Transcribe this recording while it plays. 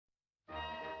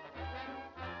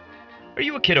Are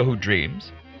you a kiddo who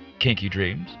dreams? Kinky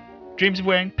dreams? Dreams of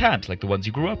wearing pants like the ones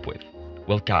you grew up with?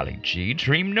 Well, golly gee,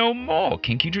 dream no more.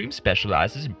 Kinky Dream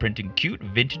specializes in printing cute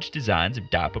vintage designs of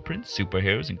diaper prints,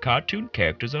 superheroes, and cartoon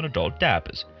characters on adult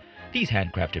diapers. These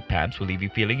handcrafted pants will leave you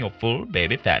feeling your full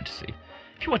baby fantasy.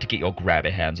 If you want to get your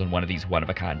grabby hands on one of these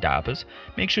one-of-a-kind diapers,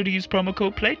 make sure to use promo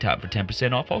code PLAYTIME for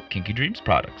 10% off all Kinky Dreams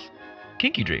products.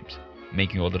 Kinky Dreams,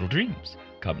 making your little dreams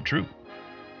come true.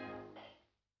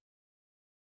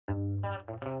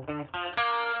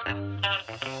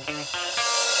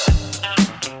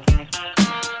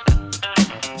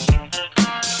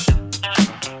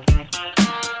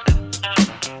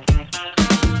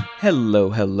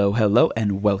 Hello,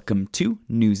 and welcome to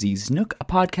Newsies Nook, a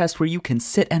podcast where you can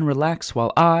sit and relax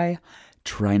while I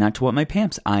try not to wet my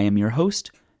pants. I am your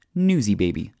host, Newsy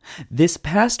Baby. This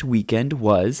past weekend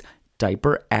was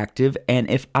Diaper Active, and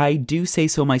if I do say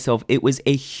so myself, it was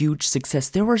a huge success.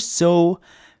 There were so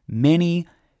many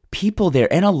people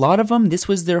there, and a lot of them, this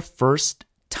was their first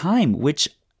time, which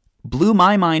blew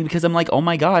my mind because I'm like, oh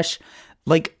my gosh,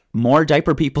 like, more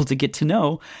diaper people to get to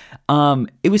know.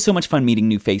 It was so much fun meeting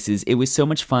new faces. It was so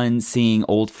much fun seeing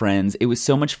old friends. It was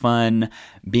so much fun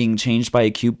being changed by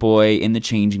a cute boy in the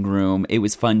changing room. It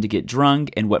was fun to get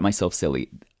drunk and wet myself silly.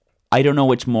 I don't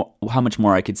know how much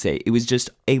more I could say. It was just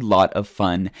a lot of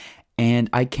fun, and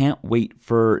I can't wait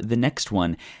for the next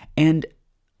one. And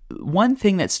one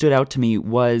thing that stood out to me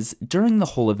was during the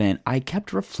whole event, I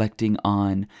kept reflecting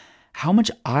on how much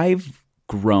I've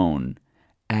grown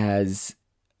as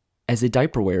a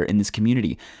diaper wearer in this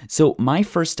community. So my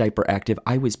first Diaper Active,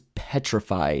 I was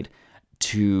petrified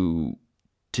to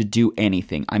do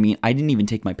anything. I mean, I didn't even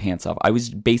take my pants off. I was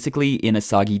basically in a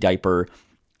soggy diaper,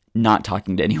 not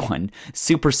talking to anyone,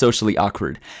 super socially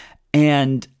awkward.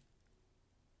 And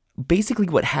basically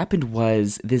what happened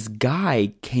was this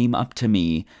guy came up to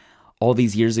me all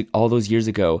those years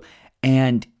ago,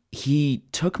 and he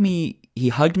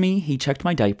hugged me, he checked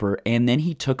my diaper, and then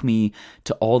he took me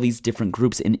to all these different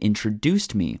groups and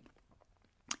introduced me.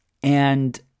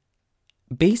 And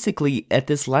basically at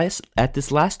this last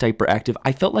Diaper Active,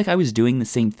 I felt like I was doing the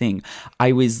same thing.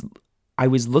 I was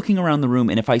looking around the room,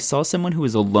 and if I saw someone who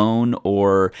was alone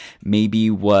or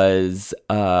maybe was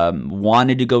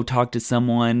wanted to go talk to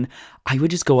someone, I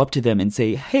would just go up to them and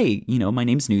say, "Hey, my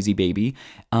name's Newsy Baby.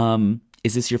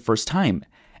 Is this your first time?"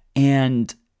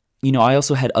 And I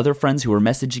also had other friends who were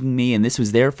messaging me, and this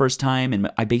was their first time,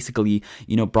 and I basically,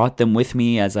 brought them with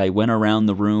me as I went around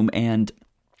the room, and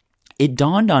it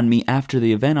dawned on me after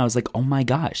the event. I was like, oh my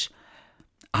gosh,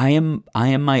 I am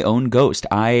my own ghost.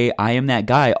 I am that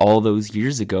guy all those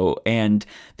years ago, and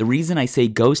the reason I say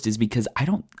ghost is because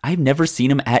I've never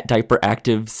seen him at Diaper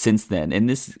Active since then,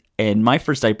 and my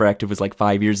first Diaper Active was like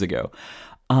 5 years ago.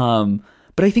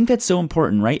 But I think that's so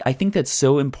important, right? I think that's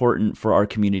so important for our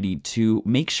community to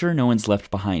make sure no one's left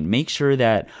behind. Make sure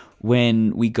that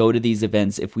when we go to these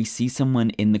events, if we see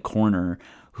someone in the corner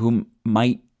who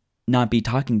might not be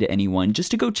talking to anyone, just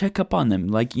to go check up on them.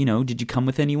 Like, did you come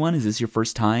with anyone? Is this your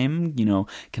first time?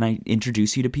 Can I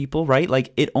introduce you to people, right?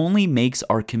 Like, it only makes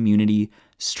our community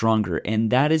stronger.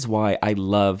 And that is why I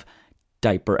love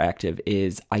Diaper Active.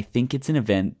 I think it's an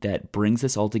event that brings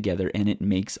us all together, and it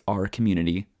makes our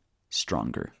community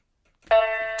stronger.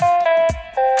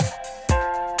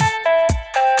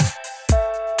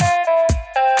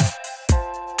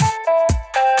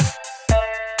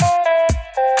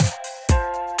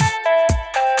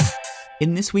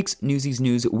 In this week's Newsies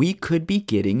News, we could be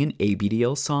getting an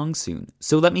ABDL song soon,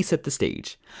 so let me set the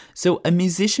stage. So, a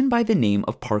musician by the name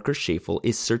of Parker Schaeffel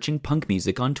is searching punk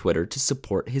music on Twitter to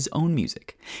support his own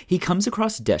music. He comes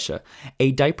across Desha,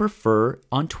 a diaper fur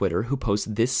on Twitter, who posts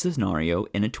this scenario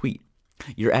in a tweet.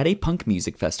 You're at a punk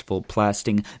music festival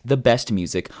blasting the best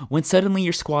music when suddenly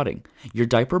you're squatting. Your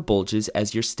diaper bulges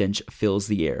as your stench fills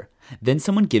the air. Then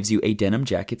someone gives you a denim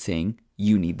jacket saying,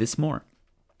 "You need this more."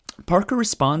 Parker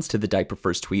responds to the Diaper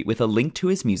First tweet with a link to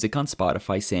his music on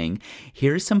Spotify saying,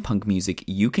 "Here's some punk music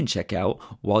you can check out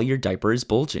while your diaper is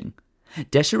bulging."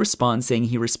 Desha responds saying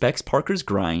he respects Parker's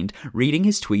grind, reading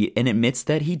his tweet, and admits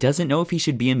that he doesn't know if he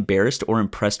should be embarrassed or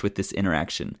impressed with this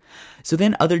interaction. So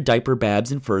then other diaper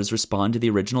babs and furs respond to the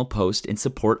original post in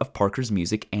support of Parker's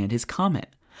music and his comment.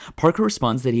 Parker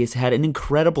responds that he has had an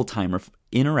incredible time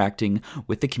interacting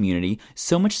with the community,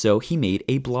 so much so he made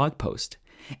a blog post.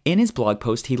 In his blog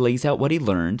post, he lays out what he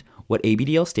learned, what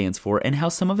ABDL stands for, and how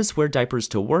some of us wear diapers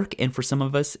to work, and for some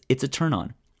of us, it's a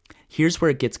turn-on. Here's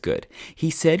where it gets good. He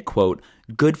said, quote,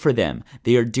 "Good for them.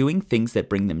 They are doing things that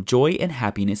bring them joy and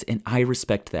happiness, and I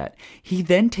respect that." He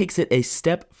then takes it a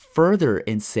step further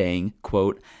in saying,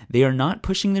 quote, "They are not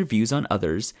pushing their views on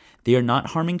others. They are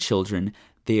not harming children.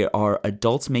 They are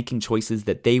adults making choices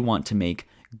that they want to make.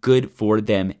 Good for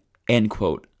them," end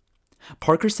quote.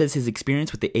 Parker says his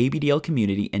experience with the ABDL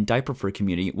community and diaper fur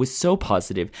community was so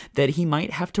positive that he might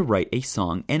have to write a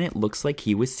song, and it looks like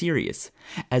he was serious.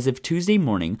 As of Tuesday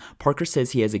morning, Parker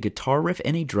says he has a guitar riff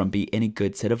and a drum beat and a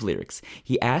good set of lyrics.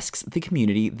 He asks the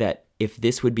community that if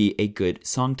this would be a good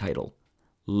song title.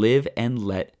 Live and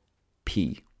Let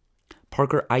P.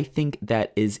 Parker, I think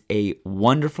that is a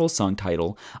wonderful song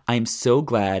title. I'm so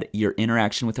glad your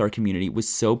interaction with our community was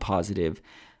so positive,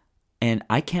 and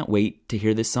I can't wait to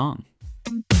hear this song.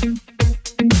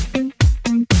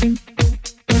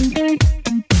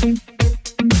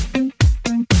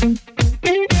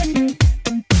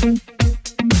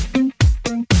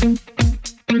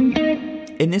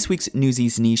 In this week's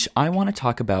Newsies Niche, I want to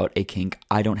talk about a kink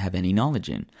I don't have any knowledge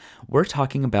in. We're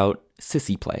talking about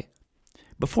sissy play.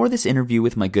 Before this interview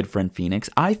with my good friend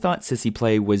Phoenix, I thought sissy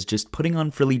play was just putting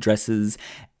on frilly dresses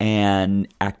and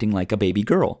acting like a baby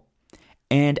girl.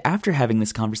 And after having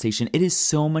this conversation, it is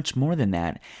so much more than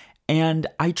that. And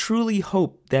I truly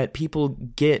hope that people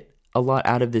get a lot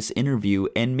out of this interview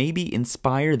and maybe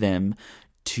inspire them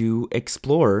to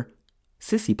explore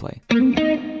sissy play.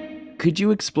 Could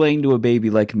you explain to a baby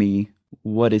like me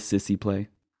what is sissy play?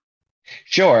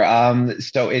 Sure.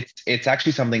 So it's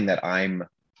actually something that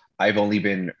I've only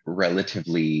been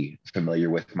relatively familiar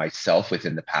with myself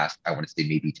within the past, I want to say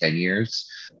maybe 10 years.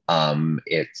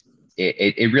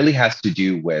 It really has to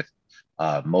do with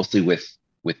mostly with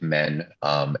men,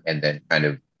 and then kind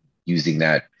of using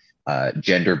that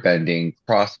gender bending,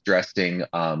 cross dressing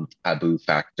taboo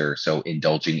factor. So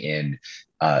indulging in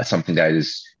something that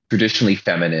is traditionally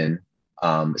feminine.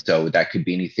 So that could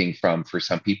be anything from, for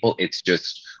some people, it's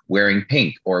just wearing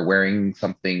pink or wearing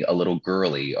something a little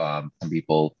girly. Some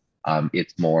people,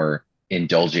 it's more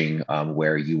indulging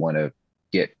where you want to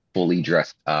get fully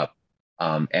dressed up.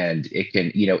 And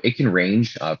it can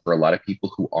range for a lot of people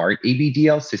who aren't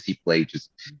ABDL. Sissy play just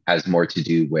has more to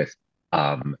do with,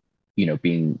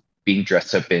 being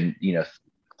dressed up in,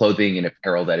 clothing and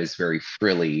apparel that is very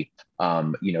frilly,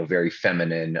 very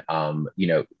feminine,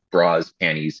 bras,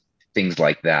 panties, things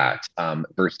like that,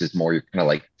 versus more kind of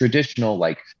like traditional,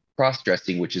 like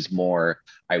cross-dressing, which is more,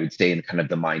 I would say, in kind of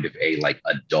the mind of a like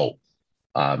adult.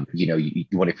 You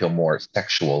want to feel more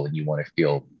sexual and you want to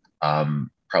feel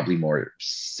probably more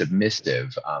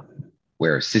submissive,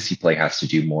 where sissy play has to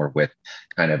do more with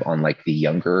kind of on like the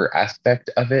younger aspect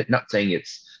of it. Not saying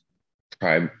it's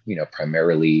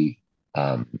primarily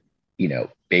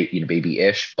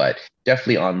baby-ish, but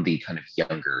definitely on the kind of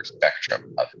younger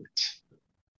spectrum of it.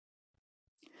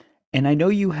 And I know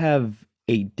you have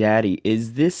a daddy.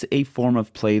 Is this a form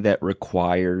of play that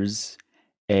requires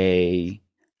a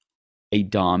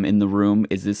dom in the room?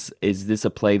 Is this a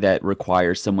play that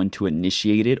requires someone to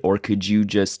initiate it, or could you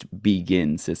just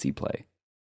begin sissy play?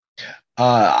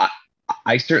 I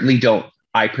certainly don't.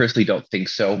 I personally don't think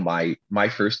so. My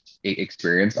first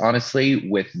experience, honestly,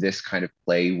 with this kind of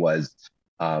play was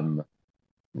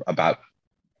about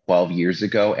 12 years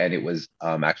ago, and it was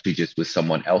actually just with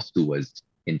someone else who was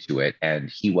into it, and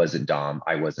he wasn't dom,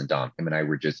 I wasn't dom. Him and I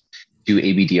were just two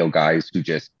ABDO guys who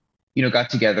just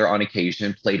got together on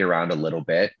occasion, played around a little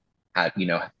bit, had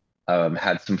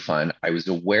some fun. I was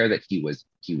aware that he was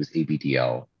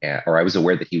ABDL, or I was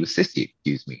aware that he was sissy,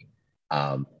 excuse me.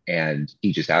 And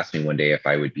he just asked me one day if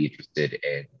I would be interested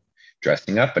in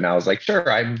dressing up, and I was like,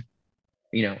 sure, I'm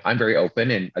very open.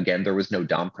 And again, there was no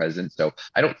dom present, so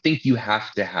I don't think you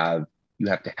have to have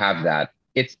that.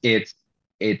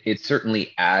 It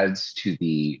certainly adds to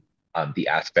the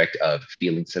aspect of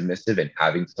feeling submissive and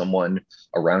having someone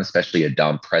around, especially a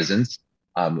dom presence.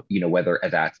 Whether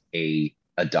that's a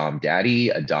dom daddy,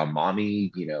 a dom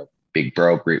mommy, big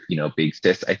bro, big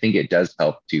sis. I think it does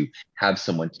help to have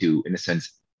someone to, in a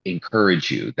sense,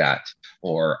 encourage you that,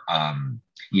 or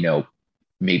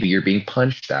maybe you're being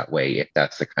punched that way if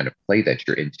that's the kind of play that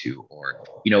you're into, or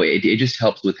it just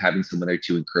helps with having someone there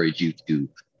to encourage you to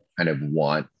kind of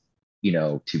want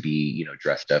to be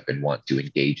dressed up and want to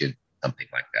engage in something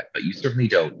like that. But you certainly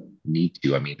don't need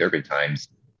to. I mean, there have been times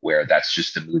where that's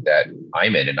just the mood that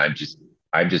I'm in, and I'm just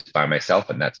by myself,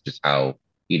 and that's just how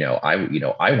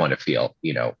I want to feel.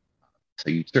 So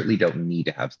you certainly don't need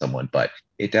to have someone, but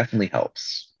it definitely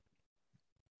helps.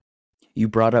 You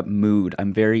brought up mood.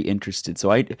 I'm very interested.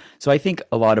 So I think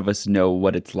a lot of us know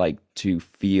what it's like to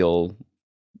feel,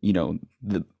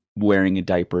 the wearing a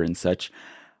diaper and such.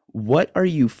 What are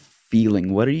you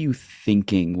feeling? What are you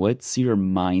thinking? What's your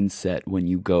mindset when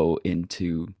you go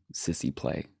into sissy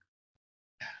play?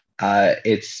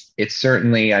 It's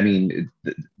certainly, I mean,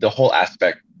 the whole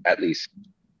aspect, at least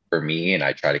for me, and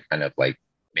I try to kind of like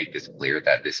make this clear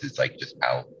that this is like just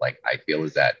how like I feel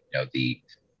is that the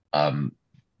um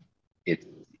it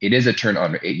it is a turn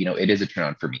on, it is a turn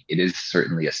on for me. It is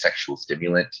certainly a sexual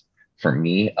stimulant for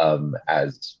me,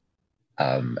 as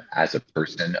a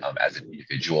person, as an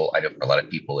individual. I know for a lot of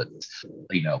people it's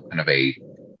kind of a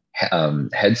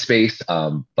headspace.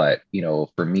 But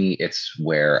for me, it's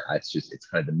where it's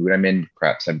kind of the mood I'm in.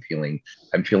 Perhaps I'm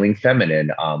feeling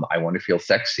feminine. I want to feel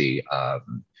sexy.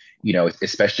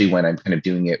 Especially when I'm kind of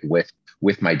doing it with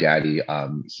my daddy.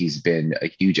 He's been a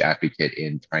huge advocate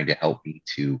in trying to help me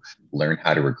to learn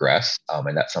how to regress.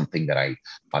 And that's something that I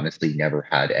honestly never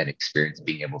had an experience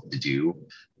being able to do.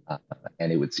 Uh,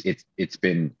 and it's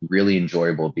been really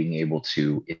enjoyable being able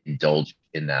to indulge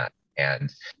in that,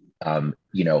 and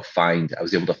find I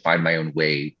was able to find my own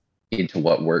way into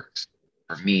what works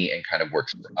for me and kind of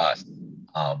works for us.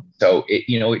 So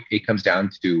it comes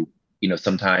down to,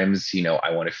 sometimes,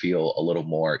 I want to feel a little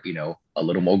more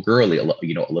girly, a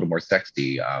little more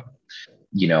sexy. I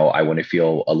want to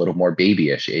feel a little more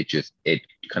babyish. It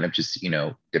kind of just,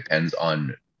 depends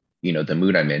on, the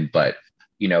mood I'm in. But,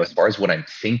 as far as what I'm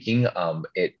thinking,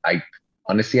 I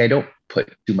honestly, I don't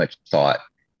put too much thought,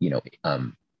 you know,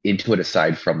 into it,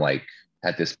 aside from like,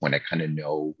 at this point, I kind of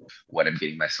know what I'm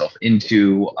getting myself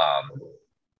into.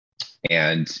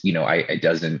 And,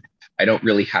 I don't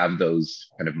really have those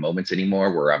kind of moments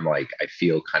anymore where I'm like, I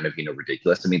feel kind of,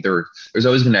 ridiculous. I mean, there's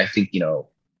always going to, I think,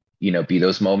 be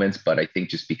those moments, but I think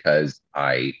just because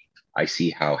I see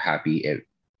how happy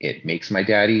it makes my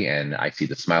daddy, and I see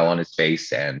the smile on his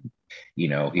face, and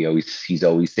he's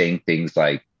always saying things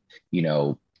like, you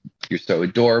know you're so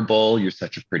adorable, you're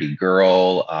such a pretty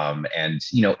girl. And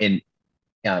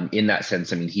in that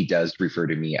sense, I mean, he does refer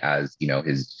to me as,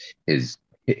 his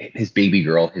his baby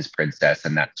girl, his princess.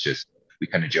 And that's just, we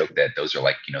kind of joke that those are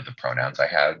like, the pronouns I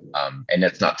have. And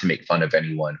that's not to make fun of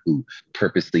anyone who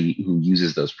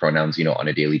uses those pronouns, on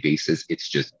a daily basis. It's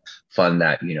just fun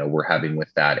that, we're having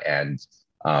with that. And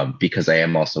because I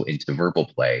am also into verbal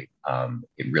play,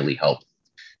 it really helps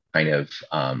kind of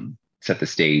set the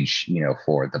stage,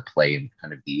 for the play and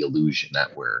kind of the illusion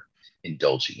that we're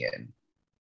indulging in.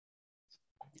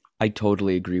 I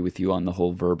totally agree with you on the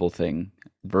whole verbal thing.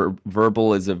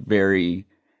 Verbal is a very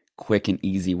quick and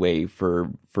easy way for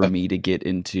me to get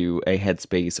into a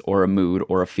headspace or a mood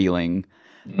or a feeling.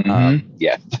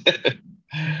 Yeah.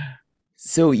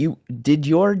 So did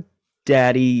your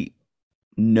daddy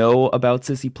know about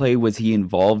sissy play? Was he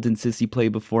involved in sissy play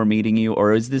before meeting you,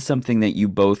 or is this something that you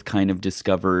both kind of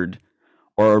discovered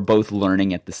or are both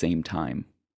learning at the same time?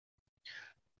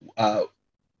 uh,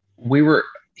 we were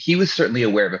He was certainly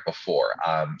aware of it before.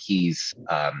 He's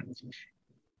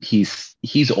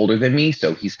older than me,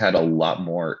 so he's had a lot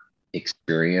more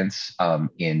experience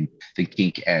in the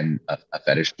kink and a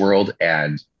fetish world.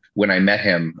 And when I met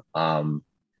him,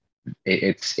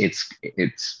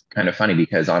 it's kind of funny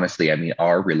because honestly, I mean,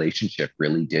 our relationship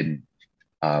really didn't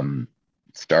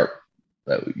start.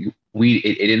 Uh,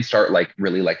 it didn't start like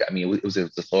really like, I mean, it was a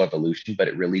slow evolution, but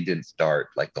it really didn't start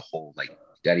like the whole like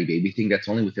daddy baby thing. That's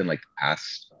only within like the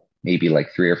past maybe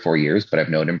like 3 or 4 years, but I've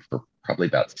known him for probably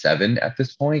about 7 at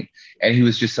this point. And he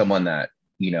was just someone that,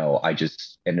 I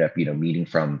just ended up, meeting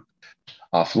from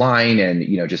offline,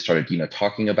 and just started,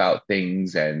 talking about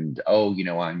things. And oh,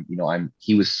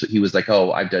 he was like,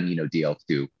 oh, I've done, DL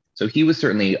too. So he was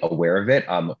certainly aware of it.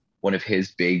 One of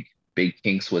his big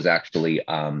kinks was actually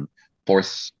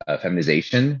forced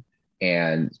feminization.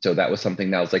 And so that was something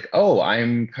that was like, oh,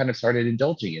 I'm kind of started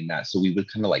indulging in that. So we would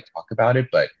kind of like talk about it.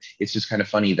 But it's just kind of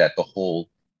funny that the whole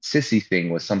sissy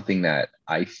thing was something that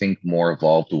I think more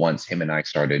evolved once him and I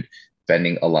started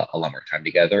spending a lot more time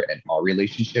together, and our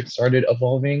relationship started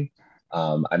evolving.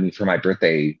 I mean, for my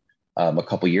birthday, a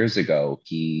couple years ago,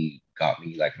 he got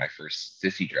me like my first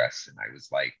sissy dress, and I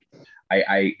was like,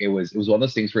 it was one of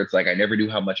those things where it's like I never knew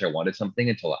how much I wanted something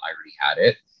until I already had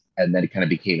it. And then it kind of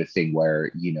became a thing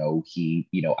where,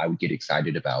 I would get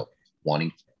excited about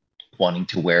wanting wanting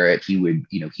to wear it. He would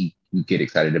get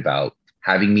excited about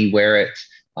having me wear it,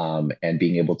 and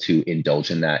being able to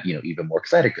indulge in that, even more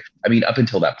excited. I mean, up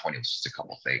until that point, it was just a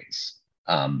couple things.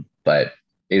 But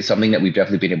it's something that we've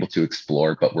definitely been able to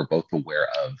explore, but we're both aware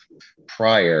of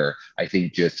prior. I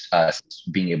think just us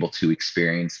being able to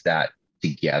experience that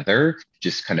together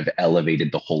just kind of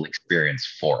elevated the whole experience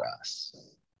for us.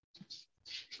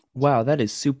 Wow, that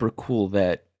is super cool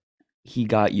that he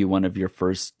got you one of your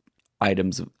first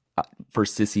items of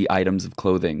first sissy items of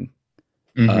clothing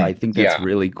I think that's Yeah,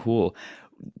 really cool.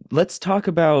 Let's talk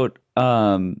about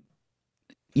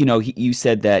you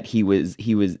said that he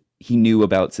knew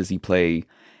about Sissy Play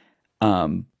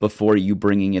before you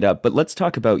bringing it up, but let's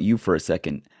talk about you for a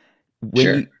second. When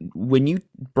sure. you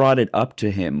brought it up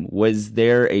to him, was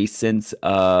there a sense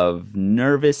of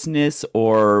nervousness,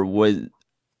 or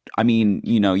I mean,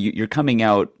 you're coming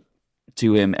out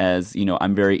to him as,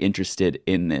 I'm very interested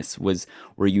in this.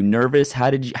 Were you nervous?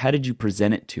 How did you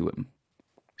present it to him?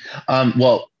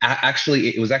 Well, actually,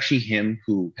 it was actually him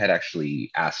who had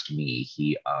actually asked me.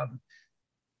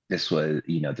 This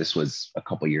was a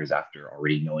couple years after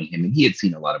already knowing him, and he had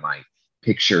seen a lot of my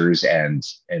pictures and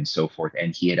so forth.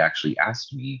 And he had actually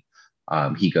asked me.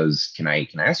 He goes, can I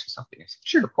ask you something? I said,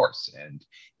 sure, of course. And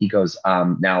he goes,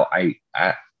 now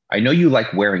I know you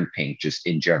like wearing pink just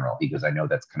in general. He goes, I know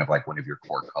that's kind of like one of your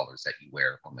core colors that you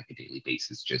wear on like a daily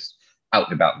basis, just out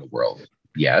and about in the world.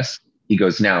 Yes. He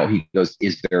goes,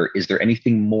 is there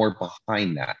anything more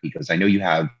behind that? He goes, I know you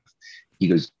have, he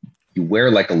goes, you wear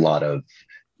like a lot of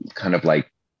kind of like,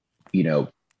 you know,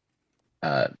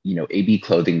 AB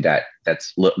clothing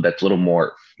that's a little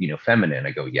more, feminine.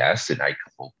 I go, yes, and I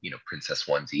couple, princess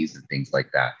onesies and things like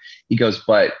that. He goes,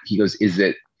 is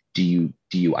it? Do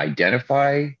you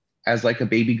identify as like a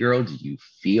baby girl? Do you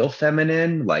feel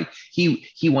feminine? Like he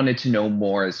wanted to know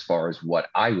more as far as what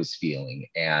I was feeling,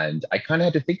 and I kind of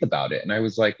had to think about it. And I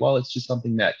was like, well, it's just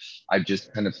something that I've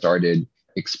just kind of started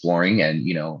exploring and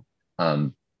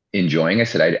enjoying. I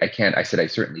said, I can't. I said, I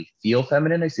certainly feel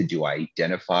feminine. I said, do I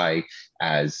identify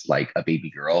as like a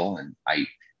baby girl? And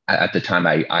at the time,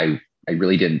 I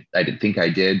really didn't. I didn't think I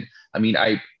did. I mean,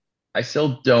 I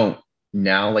still don't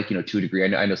now, like, to a degree.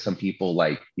 I know some people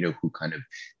like, who kind of,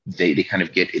 they kind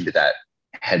of get into that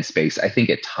headspace. I think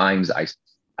at times I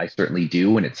certainly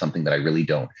do. And it's something that I really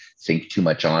don't think too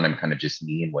much on. I'm kind of just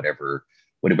me and whatever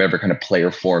kind of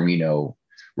player form,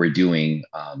 we're doing.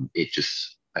 It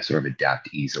just, I sort of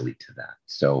adapt easily to that.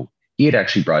 So he had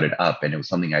actually brought it up, and it was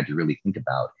something I had to really think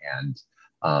about. And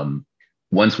um,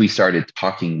 once we started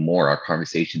talking more, our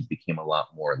conversations became a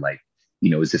lot more like,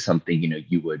 is this something,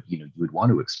 you would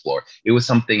want to explore? It was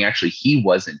something actually he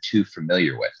wasn't too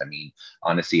familiar with. I mean,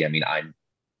 honestly, I mean,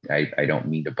 I don't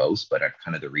mean to boast, but I'm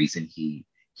kind of the reason he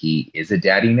is a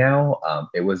daddy now.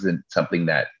 It wasn't something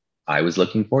that I was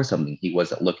looking for, something he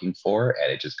wasn't looking for,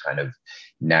 and it just kind of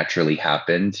naturally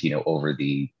happened, over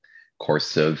the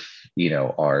course of,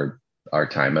 our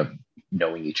time of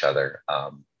knowing each other.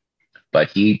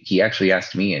 But he actually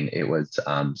asked me, and it was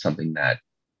something that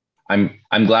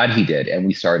I'm glad he did, and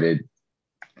we started,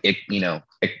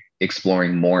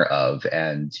 exploring more of,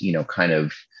 and kind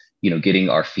of, getting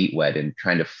our feet wet and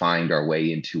trying to find our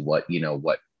way into what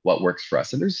works for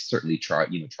us. And there's certainly trial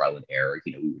and error.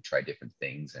 We would try different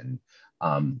things, and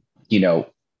um, you know,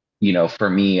 for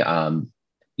me,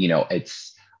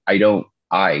 it's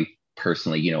I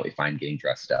personally, if I'm getting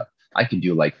dressed up, I can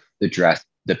do like the dress,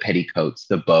 the petticoats,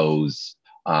 the bows,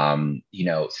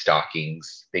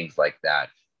 stockings, things like that.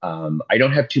 I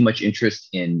don't have too much interest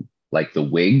in like the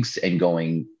wigs and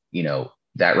going,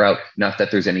 that route. Not that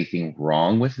there's anything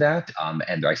wrong with that.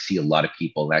 And I see a lot of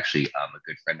people, actually, a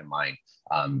good friend of mine,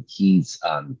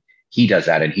 he does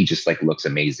that, and he just like looks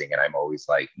amazing. And I'm always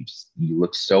like, you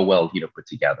look so well, put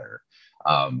together.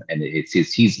 And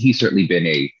he's certainly been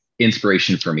a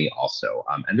inspiration for me also.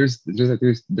 And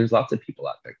there's lots of people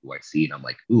out there who I see, and I'm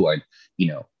like, ooh, you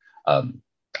know, um,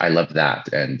 I love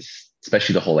that. And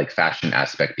especially the whole like fashion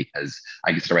aspect, because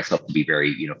I consider myself to be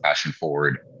very, fashion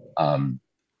forward, um,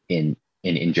 in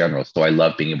in general. So I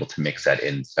love being able to mix that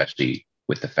in, especially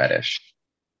with the fetish.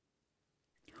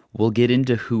 We'll get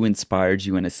into who inspired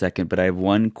you in a second, but I have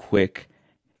one quick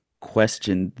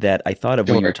question that I thought of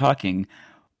when you were Sure. talking.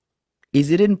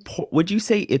 Would you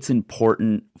say it's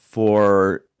important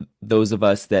for those of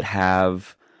us that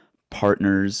have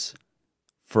partners,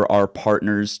 for our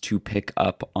partners to pick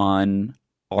up on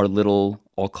our little,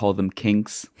 I'll call them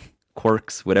kinks,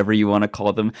 quirks, whatever you want to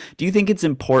call them? Do you think it's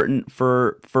important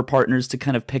for partners to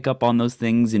kind of pick up on those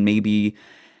things and maybe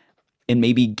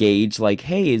gauge, like,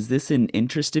 hey, is this an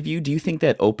interest of you? Do you think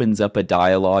that opens up a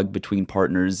dialogue between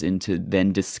partners into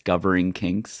then discovering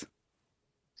kinks?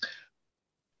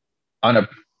 On a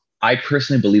I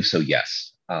personally believe so,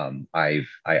 yes. I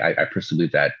personally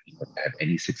believe that, to have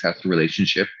any successful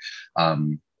relationship,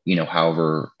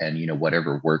 however, and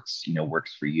whatever works,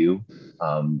 works for you.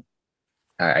 um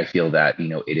I feel that,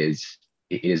 it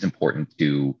is important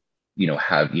to,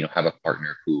 have a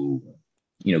partner who,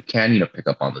 can, pick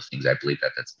up on those things. I believe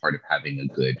that that's part of having a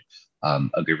good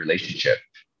relationship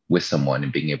with someone,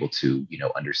 and being able to,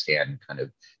 understand and kind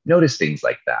of notice things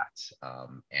like that.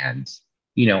 And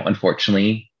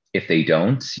unfortunately, if they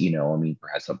don't, I mean,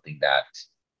 perhaps something that,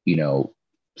 you know,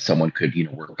 someone could,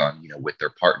 work on, with their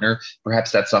partner.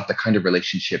 Perhaps that's not the kind of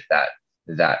relationship that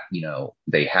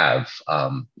they have. I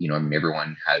mean,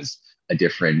 everyone has a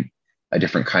different a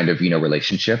different kind of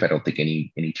relationship. I don't think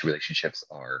any two relationships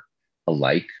are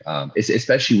alike.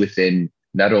 Especially within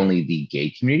not only the gay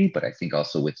community, but I think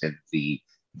also within the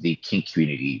kink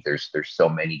community. There's so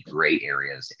many gray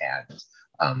areas, and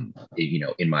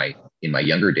in my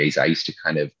younger days, I used to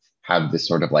kind of have this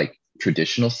sort of like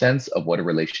traditional sense of what a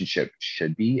relationship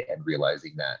should be, and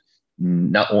realizing that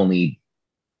not only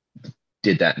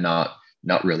did that not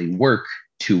really work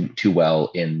too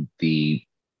well in the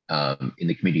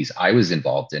communities I was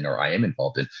involved in or I am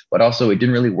involved in, but also it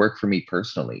didn't really work for me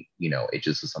personally. It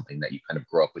just was something that you kind of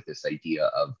grow up with this idea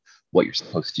of what you're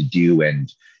supposed to do,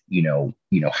 and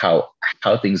how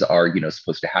things are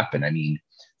supposed to happen.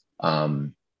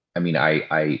 Um, I mean,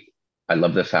 I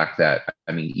love the fact that,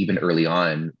 I mean, even early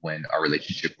on when our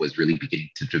relationship was really beginning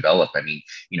to develop, I mean,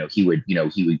 he would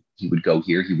go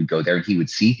here, he would go there, and he would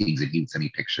see things, and he would send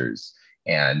me pictures,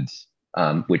 and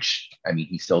which, I mean,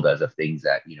 he still does, of things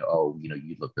that, oh,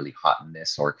 you look really hot in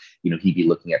this, or he'd be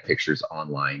looking at pictures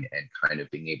online and kind of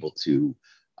being able to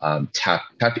tap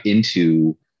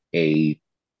into a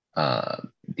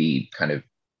the kind of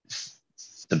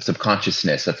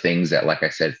subconsciousness of things that, like I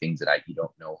said, things that you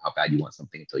don't know how bad you want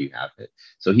something until you have it.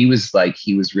 So he was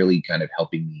really kind of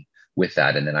helping me with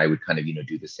that. And then I would kind of,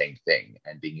 do the same thing,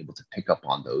 and being able to pick up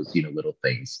on those, little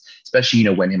things, especially,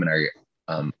 when him and I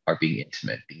are being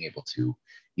intimate, being able to,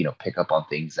 pick up on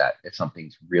things, that if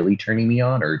something's really turning me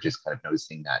on, or just kind of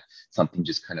noticing that something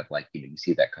just kind of like, you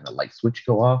see that kind of light switch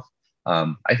go off.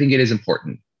 I think it is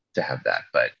important to have that,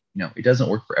 but it doesn't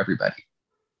work for everybody.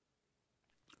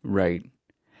 Right.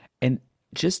 And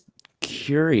just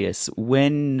curious,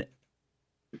 when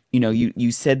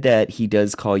you said that he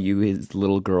does call you his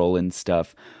little girl and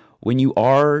stuff. When you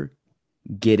are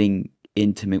getting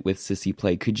intimate with Sissy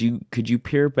Play, could you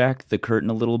peel back the curtain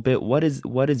a little bit? What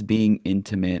is being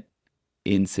intimate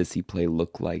in Sissy Play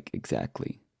look like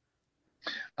exactly?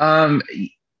 Um,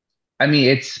 I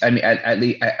mean, at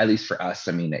least for us,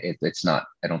 I mean, it's not.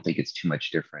 I don't think it's too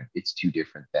much different. It's too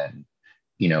different than,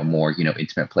 more,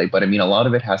 intimate play. But I mean, a lot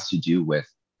of it has to do with,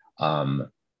 um,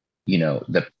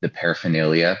 the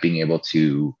paraphernalia, being able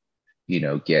to,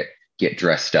 get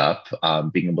dressed up,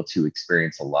 being able to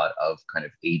experience a lot of kind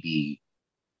of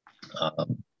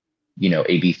um,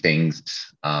 AB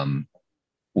things,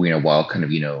 while kind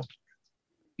of,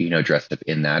 dressed up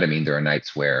in that. I mean, there are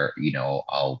nights where,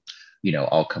 I'll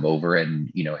come over,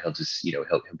 and, he'll just, he'll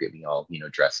get me all,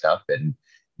 dressed up, and,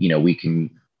 we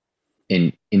can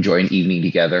enjoy an evening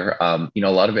together. A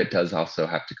lot of it does also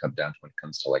have to come down to, when it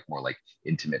comes to like more like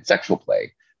intimate sexual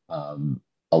play. Um,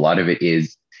 a lot of it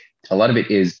is, a lot of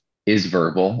it is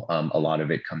verbal. A lot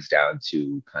of it comes down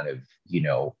to kind of,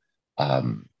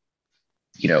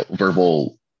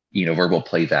 verbal, verbal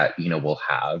play that, we'll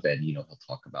have, and, he'll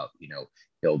talk about,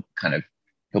 he'll kind of,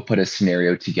 he'll put a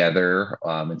scenario together,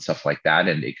 and stuff like that.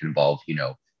 And it can involve,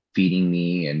 feeding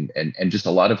me, and just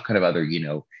a lot of kind of other,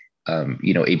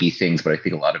 AB things. But I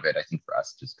think a lot of it, I think for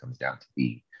us, just comes down to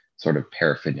the sort of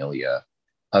paraphernalia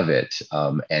of it,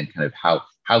 and kind of how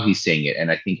he's saying it. And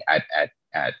I think at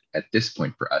this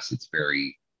point for us, it's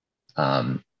very,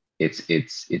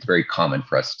 it's very common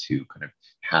for us to kind of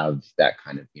have that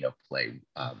kind of, play,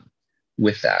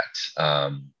 with that.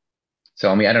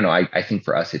 So I mean, I don't know. I think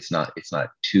for us, it's not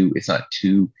too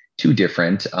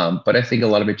different. But I think a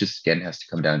lot of it just again has to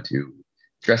come down to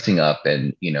dressing up,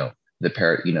 and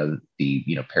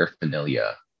the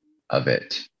paraphernalia of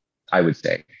it, I would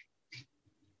say.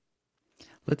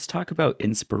 Let's talk about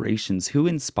inspirations. Who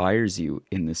inspires you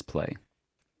in this play?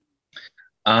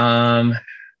 Um,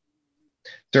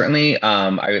 Certainly, I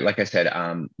like I said,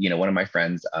 one of my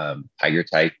friends, Tiger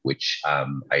Type, which,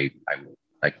 I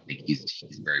think he's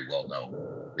very well known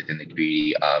within the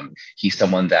community. He's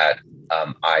someone that,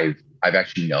 I've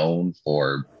actually known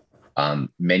for,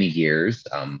 many years.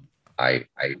 I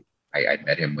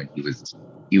met him when he was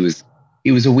he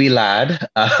was a wee lad,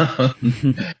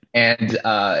 and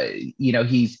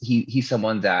he's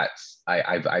someone that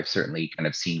I've certainly kind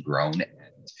of seen grown,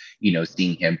 and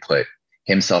seeing him put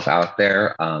himself out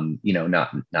there,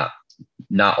 not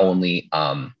only,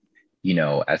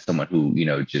 as someone who,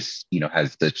 just,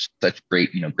 has such great,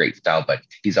 great style, but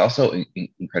he's also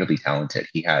incredibly talented.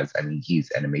 I mean, he's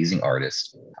an amazing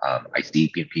artist. I see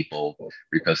people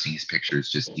reposting his pictures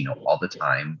just, all the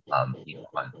time, on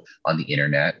the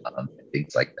internet, and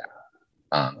things like that.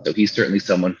 So he's certainly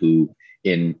someone who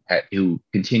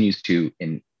continues to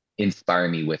inspire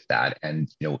me with that. And,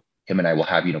 him and I will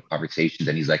have, conversations,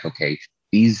 and he's like, okay,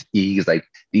 he's like,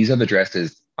 these are the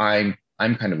dresses I'm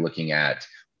kind of looking at.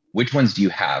 Which ones do you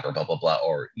have, or blah blah blah,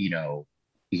 or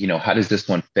how does this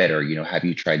one fit, or have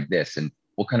you tried this? And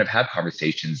we'll kind of have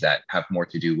conversations that have more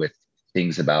to do with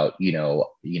things about,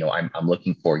 I'm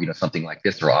looking for, something like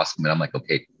this or awesome. And I'm like,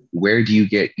 okay, where do you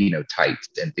get, tights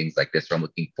and things like this? Or I'm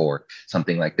looking for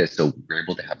something like this. So we're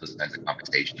able to have those kinds of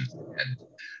conversations.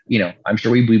 And, I'm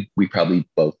sure we probably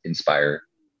both inspire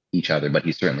each other, but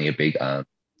he's certainly a big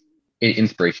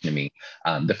inspiration to me.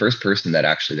 The first person that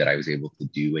I was able to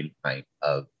do any kind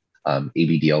of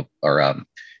ABDL or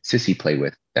sissy play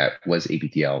with that was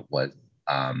ABDL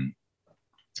um,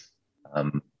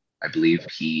 um, I believe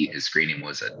his screen name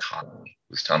was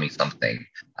Tommy something.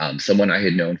 Someone I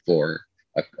had known for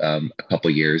a couple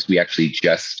years. We actually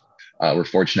just were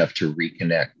fortunate enough to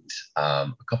reconnect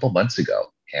a couple months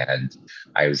ago, and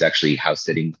I was actually house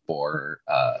sitting for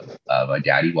my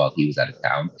daddy while he was out of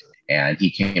town, and he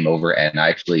came over, and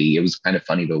it was kind of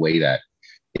funny the way that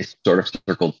it sort of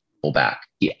circled full back.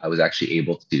 I was actually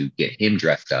able to get him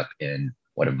dressed up in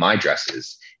one of my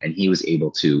dresses, and he was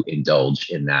able to indulge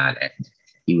in that, and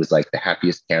he was like the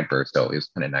happiest camper. So it was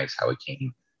kind of nice how it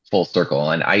came full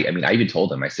circle. And I mean, I even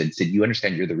told him, I said, Sid, you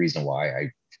understand you're the reason why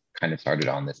I kind of started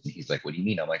on this? And he's like, what do you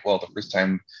mean? I'm like, well, the first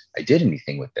time I did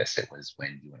anything with this, it was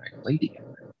when you and I played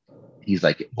together. He's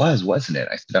like, it was, wasn't it?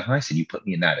 I said, I said, you put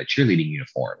me in that a cheerleading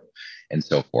uniform and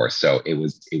so forth. So it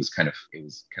was kind of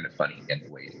funny in the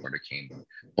way it sort of came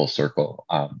full circle.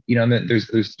 And then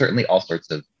there's certainly all sorts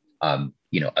of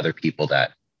other people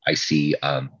that I see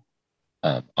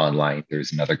online.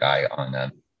 There's another guy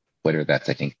on Twitter that's,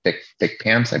 I think, Thick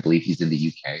Pants. I believe he's in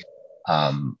the UK.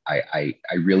 I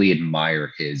really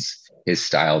admire his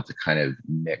style to kind of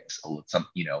mix some,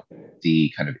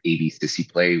 the kind of AB sissy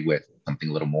play with something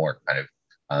a little more kind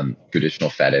of traditional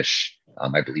fetish.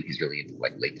 I believe he's really into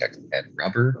like latex and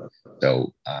rubber.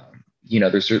 So,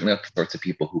 there's certainly all sorts of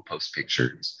people who post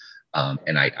pictures,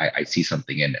 and I see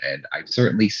something in, and I've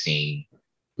certainly seen,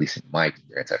 at least in my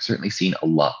experience, I've certainly seen a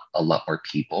lot more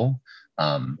people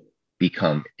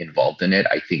become involved in it.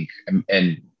 I think,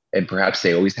 and perhaps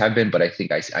they always have been, but I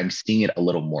think I'm seeing it a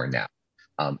little more now,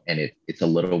 and it's a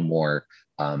little more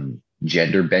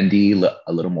gender bendy,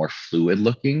 a little more fluid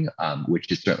looking,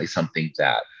 which is certainly something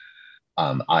that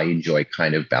I enjoy,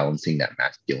 kind of balancing that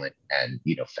masculine and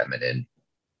feminine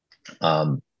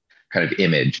kind of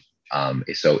image.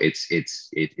 So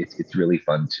it's really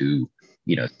fun to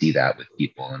see that with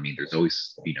people. I mean, there's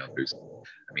always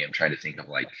I'm trying to think of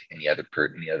like any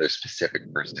other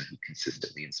specific person who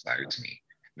consistently inspires me.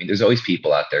 I mean, there's always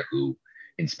people out there who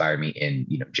inspire me in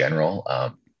general.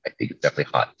 I think it's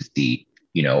definitely hot to see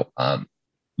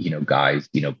guys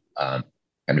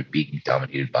kind of being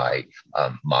dominated by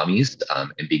mommies,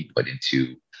 and being put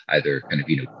into either kind of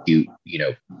cute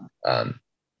um,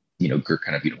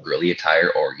 kind of girly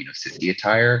attire, or sissy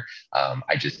attire.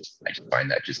 I just find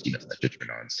that just such a turn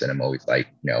on. And I'm always like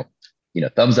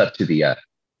thumbs up to the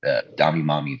Dami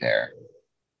mommy there.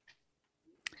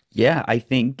 Yeah, I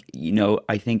think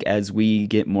as we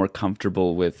get more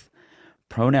comfortable with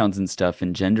pronouns and stuff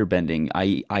and gender bending,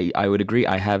 I would agree.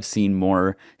 I have seen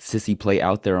more sissy play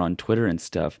out there on Twitter and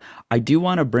stuff. I do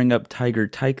want to bring up Tiger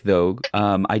Tyke though.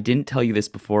 I didn't tell you this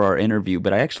before our interview,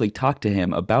 but I actually talked to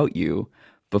him about you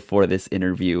before this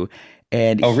interview.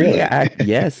 And oh, really?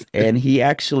 Yes, and he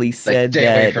actually said stay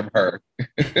that away from her.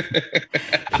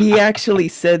 he actually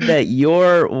said that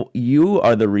you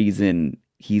are the reason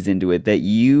he's into it, that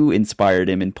you inspired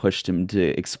him and pushed him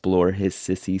to explore his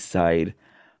sissy side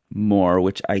more,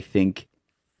 which I think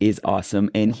is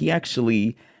awesome. And he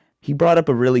brought up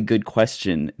a really good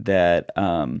question that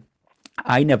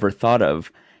I never thought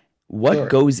of. What Sure.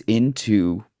 goes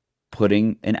into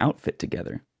putting an outfit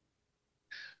together?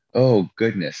 Oh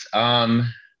goodness.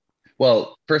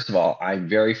 Well, first of all, I'm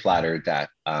very flattered that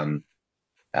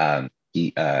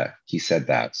he said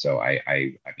that. So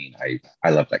I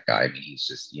love that guy. I mean, he's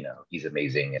just he's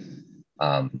amazing, and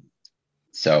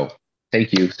so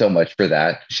thank you so much for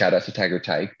that. Shout out to Tiger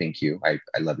Tyke. Thank you. I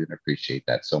love you and appreciate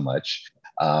that so much.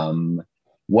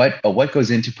 What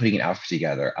goes into putting an outfit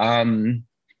together? Trying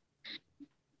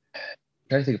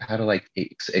to think of how to like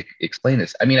explain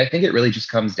this. I mean, I think it really just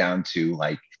comes down to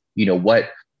like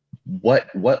what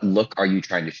look are you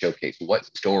trying to showcase? What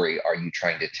story are you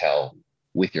trying to tell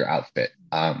with your outfit?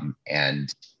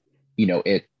 And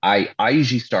I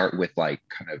usually start with like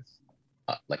kind of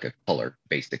like a color,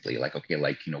 basically. Like, okay,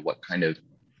 like what kind of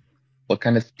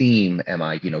theme am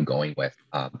I going with?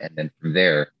 And then from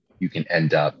there you can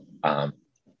end up kind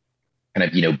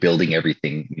of building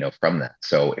everything from that.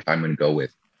 So if I'm going to go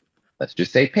with, let's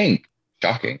just say, pink,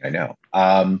 Shocking, I know.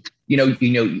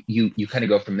 You kind of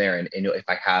go from there, and if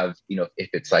I have, if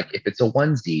it's a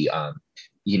onesie,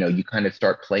 you kind of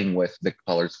start playing with the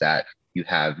colors that you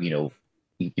have,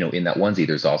 in that onesie.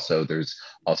 There's also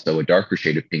a darker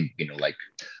shade of pink, like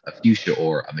a fuchsia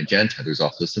or a magenta. There's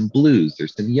also some blues.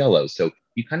 There's some yellows. So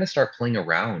you kind of start playing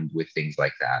around with things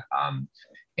like that,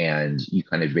 and you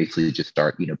kind of basically just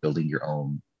start, building your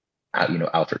own,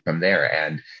 outfit from there.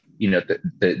 And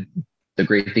the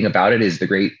great thing about it is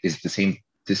the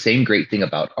same great thing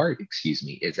about art, excuse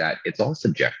me, is that it's all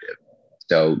subjective.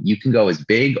 So you can go as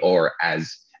big or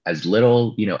as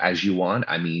little, as you want.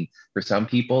 I mean, for some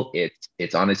people,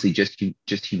 it's honestly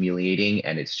just humiliating,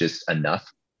 and it's just enough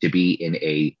to be in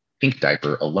a pink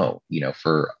diaper alone.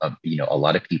 For a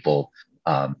lot of people,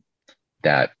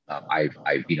 that I've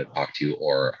talked to,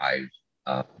 or I've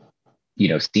uh,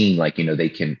 seen, like, they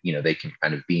can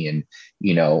kind of be in,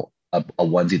 a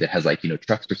onesie that has, like,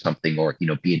 trucks or something, or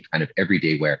be in kind of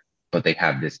everyday wear, but they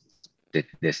have this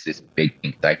big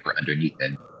pink diaper underneath,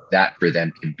 and that for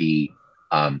them can be,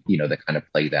 the kind of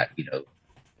play that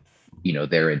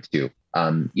they're into.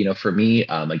 For me,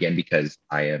 again, because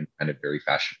I am kind of very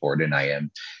fashion forward, and I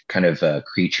am kind of a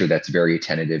creature that's very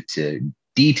attentive to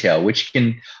detail, which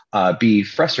can be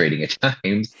frustrating at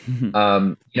times.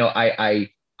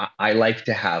 I like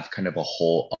to have kind of a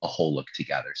whole look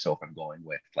together. So if I'm going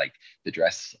with, like, the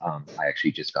dress I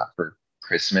actually just got for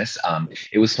Christmas,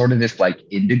 it was sort of this, like,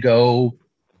 indigo,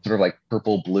 sort of like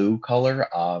purple blue color,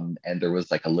 and there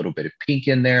was, like, a little bit of pink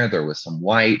in there. There was some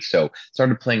white, so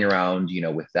started playing around,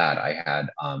 with that.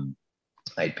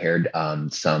 I paired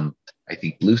some, I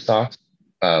think, blue socks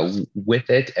with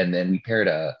it, and then we paired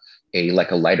a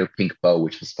like a lighter pink bow,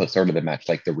 which was supposed sort of to match,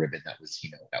 like, the ribbon that was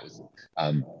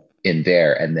um, in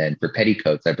there. And then for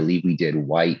petticoats, I believe we did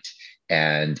white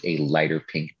and a lighter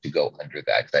pink to go under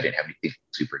that, because I didn't have anything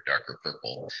super dark or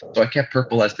purple. So I kept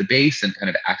purple as the base and kind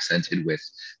of accented with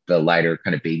the lighter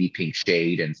kind of baby pink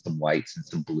shade and some whites and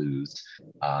some blues,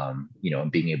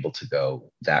 and being able to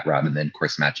go that route. And then, of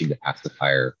course, matching the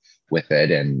pacifier with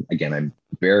it. And again, I'm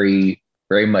very,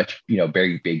 very much,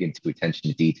 very big into attention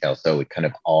to detail. So it kind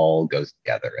of all goes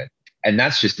together. And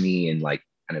that's just me, in, like,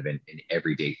 kind of an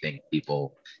everyday thing.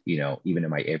 People, even in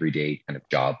my everyday kind of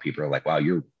job, people are like, wow,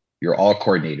 you're all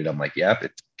coordinated. I'm like, yep.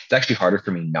 It's actually harder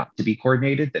for me not to be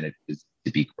coordinated than it is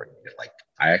to be coordinated. Like,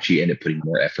 I actually end up putting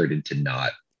more effort into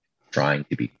not trying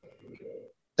to be.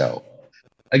 So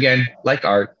again, like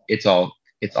art, it's all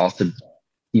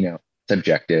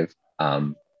subjective.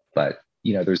 But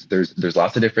there's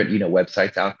lots of different,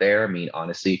 websites out there. I mean,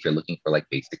 honestly, if you're looking for, like,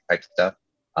 basic type stuff,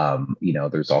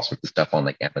 there's all sorts of stuff on,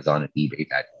 like, Amazon and eBay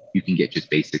that you can get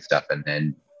just basic stuff, and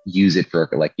then use it for,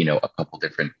 like, a couple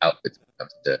different outfits when it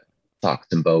comes to socks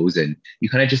and bows. And you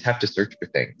kind of just have to search for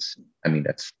things. I mean,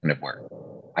 that's kind of where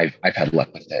I've had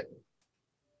luck with it.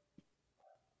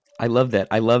 I love that.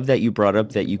 I love that you brought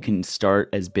up that you can start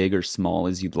as big or small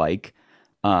as you'd like.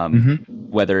 Hmm.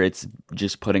 Whether it's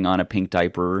just putting on a pink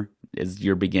diaper as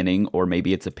your beginning, or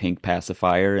maybe it's a pink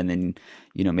pacifier, and then,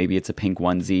 maybe it's a pink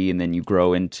onesie, and then you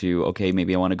grow into, okay,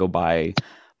 maybe I want to go buy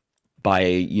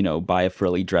a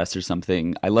frilly dress or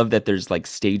something. I love that there's, like,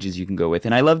 stages you can go with.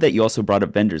 And I love that you also brought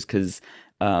up vendors, because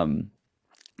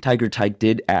Tiger Tyke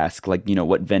did ask, like,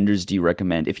 what vendors do you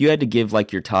recommend? If you had to give,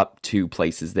 like, your top two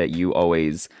places that you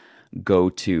always go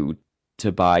to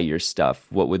buy your stuff,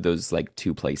 what would those, like,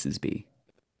 two places be?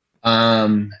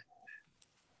 Um,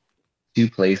 Two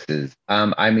places.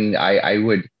 I mean, I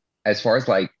would, as far as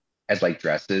like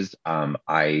dresses,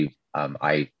 I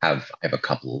have a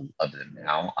couple of them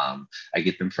now. I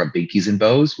get them from Binkies and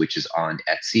Bows, which is on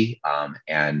Etsy.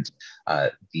 And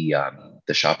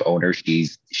the shop owner,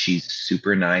 she's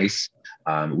super nice.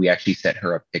 We actually sent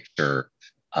her a picture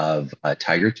of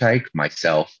Tiger Tyke,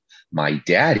 myself, my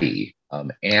daddy,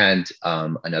 and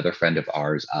another friend of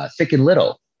ours, Thick and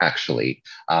Little. Actually,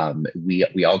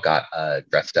 we all got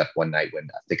dressed up one night when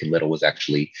Thick and Little was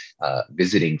actually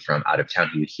visiting from out of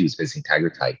town. He was visiting Tiger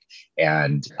Type,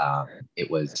 and it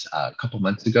was a couple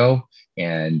months ago.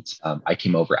 And I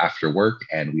came over after work,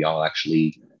 and we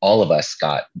all of us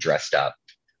got dressed up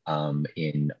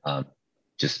in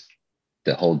just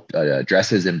the whole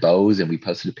dresses and bows, and we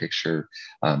posted a picture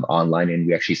online, and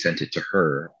we actually sent it to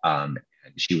her.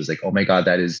 And she was like, "Oh my God,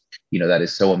 that is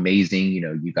so amazing.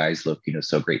 You guys look,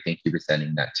 so great. Thank you for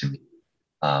sending that to me."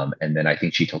 And then I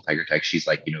think she told Tiger Tech, she's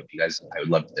like, if you guys, I would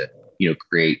love to,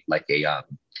 create like a,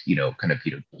 kind of,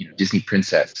 Disney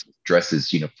princess dresses,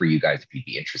 for you guys if you'd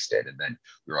be interested. And then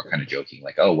we were all kind of joking,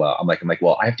 like, oh well, I'm like,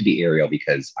 well, I have to be Ariel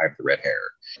because I have the red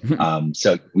hair.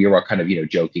 So we were all kind of,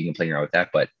 joking and playing around with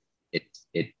that, but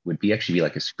it would be actually be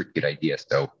like a scripted idea.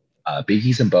 So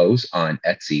Biggies and Bows on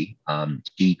Etsy.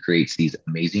 She creates these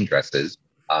amazing dresses.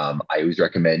 I always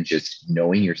recommend just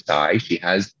knowing your size. She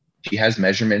has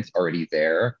measurements already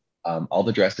there. All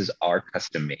the dresses are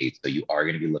custom made, so you are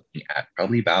going to be looking at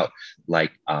probably about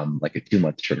like a 2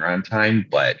 month turnaround time.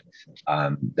 But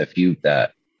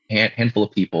the handful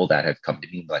of people that have come to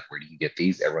me like, where do you get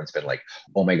these? Everyone's been like,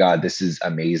 oh my god, this is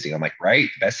amazing. I'm like, right,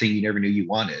 best thing you never knew you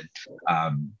wanted.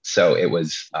 So it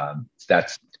was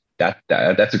that's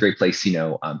a great place,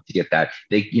 to get that.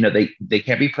 They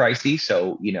can't be pricey,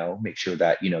 so make sure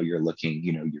that you're looking,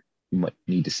 you might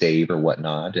need to save or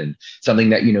whatnot, and something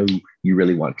that you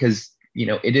really want, because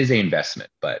it is a investment.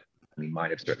 But I mean, mine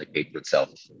have certainly paid for itself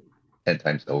 10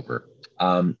 times over.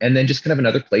 And then just kind of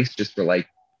another place just for like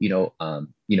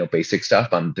basic stuff.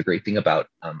 The great thing about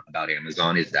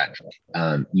Amazon is that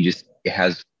it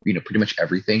has pretty much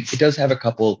everything. It does have a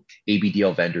couple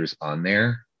ABDL vendors on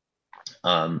there.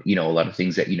 A lot of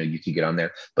things that you can get on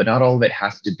there, but not all of it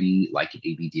has to be like an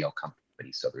ABDL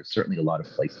company. So there's certainly a lot of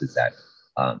places that,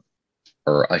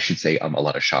 or I should say, a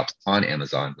lot of shops on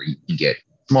Amazon where you can get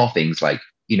small things like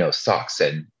socks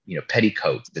and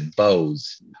petticoats and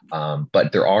bows.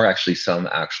 But there are actually some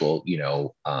actual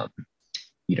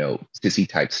sissy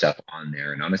type stuff on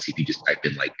there. And honestly, if you just type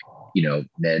in like,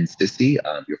 men's sissy,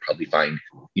 you'll probably find,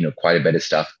 quite a bit of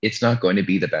stuff. It's not going to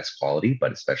be the best quality,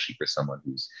 but especially for someone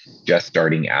who's just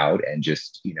starting out and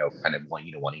just, kind of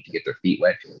wanting to get their feet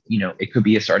wet, it could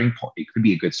be a starting point. It could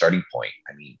be a good starting point.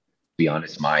 I mean, to be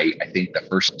honest, I think the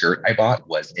first skirt I bought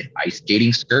was an ice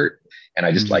skating skirt, and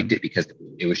I just liked it because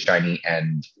it was shiny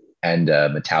and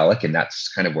metallic. And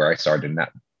that's kind of where I started. And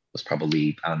that was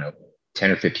probably, I don't know,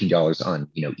 $10 or $15 on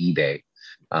eBay.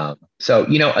 So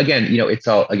again, it's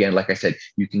all, again, like I said,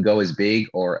 you can go as big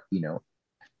or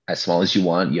as small as you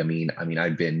want.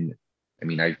 I've been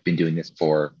doing this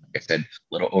for, like I said, a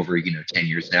little over 10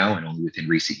 years now, and only within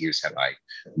recent years have I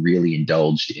really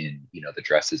indulged in the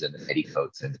dresses and the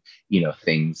petticoats and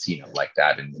things like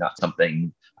that, and not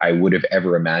something I would have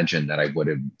ever imagined that I would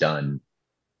have done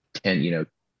 10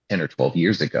 or 12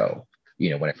 years ago.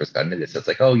 When I first got into this, it's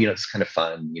like, oh, it's kind of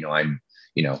fun. I'm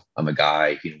a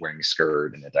guy, wearing a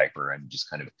skirt and a diaper, and just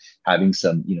kind of having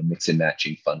some, mix and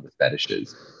matching fun with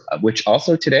fetishes, which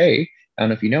also today, I don't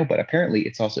know if you know, but apparently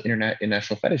it's also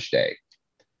International Fetish Day.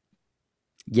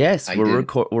 Yes, we're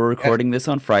recording this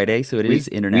on Friday, so it is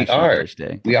International Fetish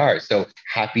Day. We are. So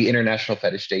happy International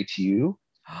Fetish Day to you.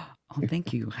 Oh,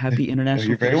 thank you. Happy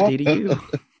International Fetish Day to you.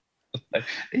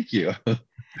 Thank you.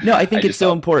 No, I think it's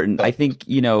so important. I think,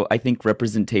 I think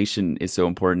representation is so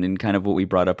important. And kind of what we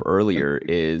brought up earlier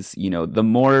is, the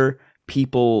more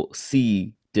people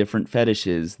see different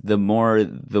fetishes, the more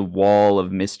the wall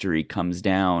of mystery comes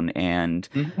down, and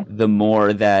the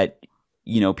more that,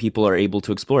 people are able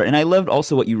to explore. And I loved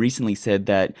also what you recently said,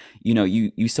 that,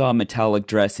 you saw a metallic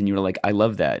dress and you were like, I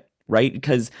love that. Right?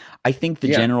 Because I think the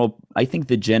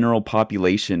general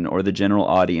population or the general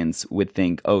audience would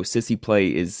think, oh, sissy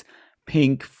play is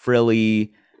pink,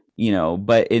 frilly,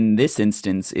 but in this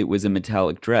instance, it was a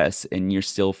metallic dress, and you're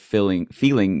still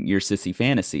feeling your sissy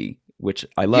fantasy, which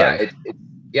I love.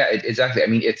 Exactly. I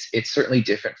mean, it's certainly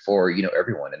different for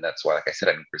everyone, and that's why, like I said,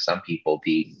 I mean, for some people,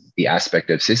 the aspect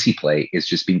of sissy play is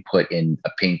just being put in a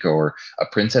pink or a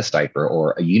princess diaper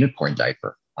or a unicorn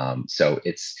diaper. So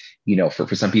it's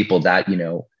for some people that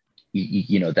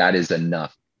that is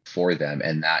enough for them,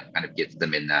 and that kind of gets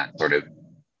them in that sort of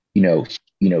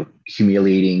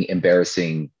humiliating,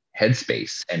 embarrassing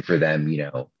headspace. And for them,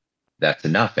 that's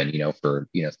enough. And, for,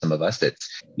 some of us, it's,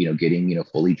 getting,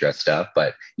 fully dressed up,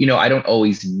 but, I don't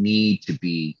always need to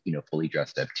be, fully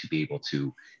dressed up to be able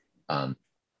to, and,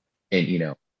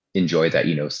 enjoy that,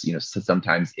 so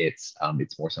sometimes it's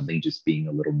more something just being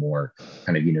a little more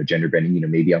kind of, gender bending,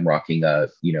 maybe I'm rocking a,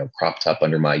 crop top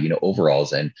under my,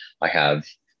 overalls, and I have,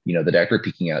 the diaper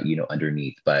peeking out,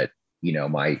 underneath, but,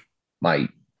 my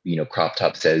crop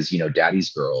top says, daddy's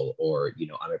girl, or,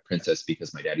 I'm a princess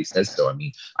because my daddy says so. I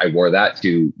mean, I wore that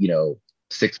to,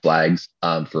 Six Flags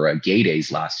for a gay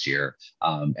days last year.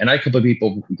 And I had a couple of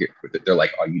people they're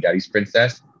like, are you daddy's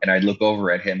princess? And I look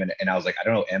over at him and I was like, I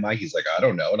don't know, am I? He's like, I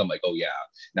don't know. And I'm like, oh yeah,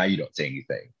 now you don't say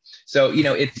anything. So,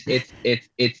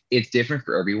 it's different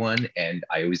for everyone. And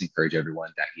I always encourage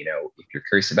everyone that, if you're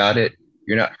curious about it,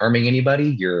 you're not harming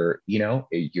anybody. You're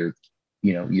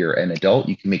an adult,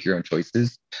 you can make your own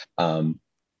choices, and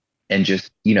just,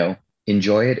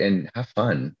 enjoy it and have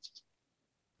fun.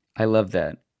 I love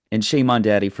that. And shame on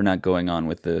daddy for not going on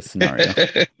with the scenario.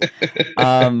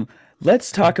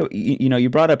 Let's talk, you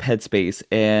brought up Headspace,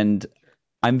 and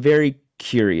I'm very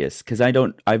curious because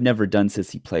I've never done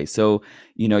sissy play. So,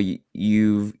 you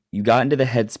got into the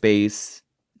Headspace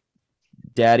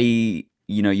Daddy,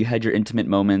 you had your intimate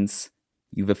moments.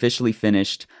 You've officially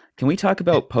finished. Can we talk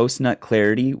about post-nut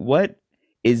clarity? What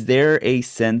is there a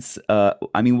sense,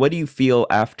 I mean, what do you feel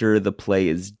after the play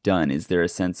is done? Is there a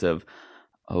sense of,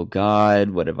 oh God,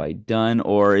 what have I done?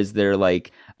 Or is there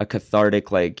like a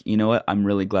cathartic, like, you know what, I'm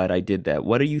really glad I did that?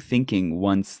 What are you thinking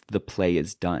once the play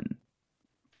is done?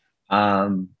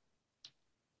 Um,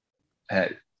 uh,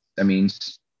 I mean,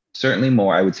 certainly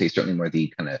more. I would say certainly more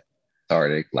the kind of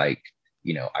cathartic, like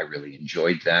I really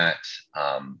enjoyed that.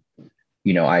 Um,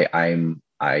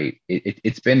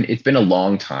 it's been a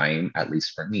long time, at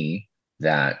least for me,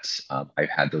 that I've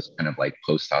had those kind of like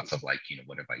post thoughts of like,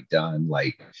 what have I done?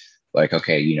 Like,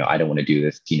 okay, I don't want to do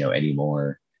this,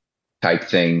 anymore type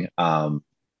thing.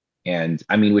 And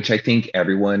I mean, which I think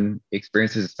everyone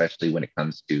experiences, especially when it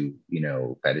comes to,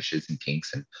 fetishes and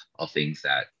kinks and all things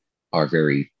that are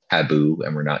very taboo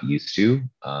and we're not used to.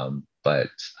 But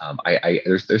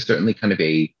there's certainly kind of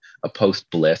a post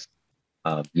bliss,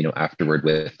 afterward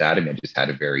with that. I mean, I just had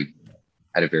a very,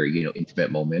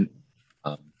 intimate moment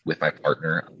with my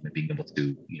partner, and being able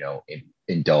to,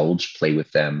 indulge, play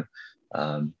with them.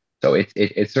 So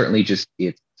it's certainly just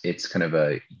it's kind of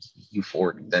a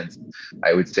euphoric sense.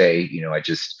 I would say,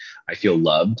 I feel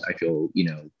loved. I feel,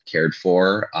 cared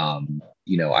for. I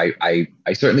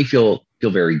certainly feel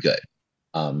very good,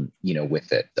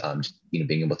 with it. Just,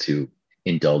 being able to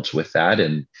indulge with that,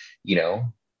 and you know,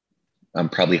 I'm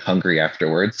probably hungry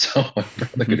afterwards, so I'm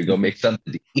probably gonna go make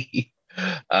something to eat.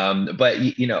 But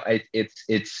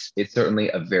it's certainly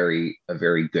a very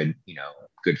good,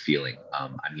 good feeling. I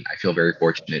mean, I feel very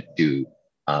fortunate to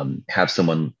have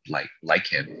someone like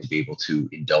him to be able to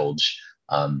indulge,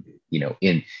 in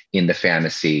the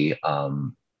fantasy,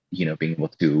 being able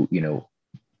to,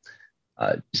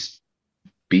 just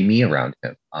be me around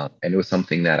him. And it was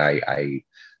something that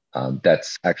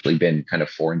that's actually been kind of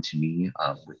foreign to me,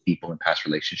 with people in past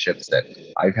relationships that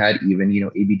I've had, even,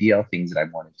 ABDL things that I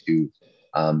wanted to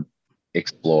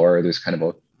explore. There's kind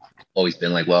of always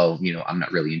been like, well, I'm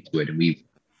not really into it. And I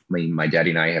mean, my daddy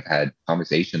and I have had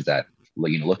conversations that,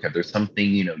 well, look, if there's something,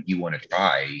 you want to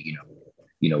try,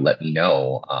 let me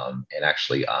know. And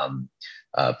actually,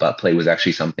 butt play was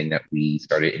actually something that we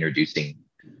started introducing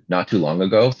not too long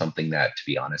ago, something that, to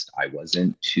be honest, I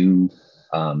wasn't too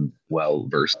well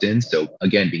versed in. So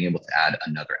again, being able to add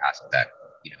another aspect,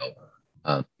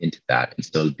 into that, and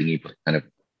still being able to kind of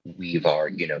weave our,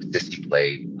 sissy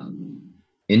play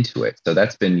into it. So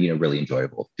that's been, really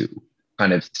enjoyable to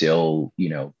kind of still,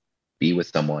 be with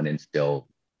someone and still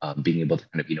being able to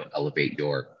kind of, elevate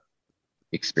your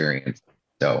experience.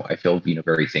 So I feel,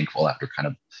 very thankful after kind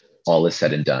of all is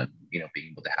said and done,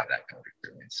 being able to have that kind of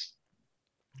experience.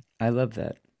 I love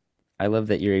that. I love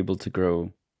that you're able to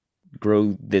grow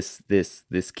this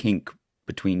kink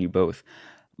between you both.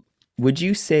 Would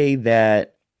you say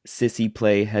that sissy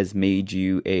play has made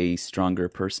you a stronger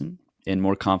person and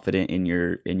more confident in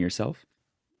yourself?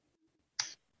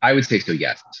 I would say so,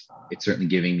 yes. It's certainly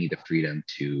giving me the freedom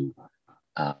to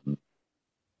um,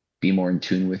 be more in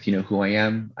tune with, who I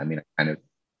am. I mean, I kind of,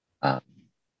 um,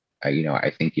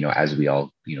 I think, as we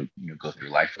all, go through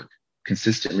life, we're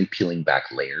consistently peeling back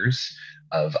layers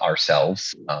of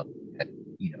ourselves, and,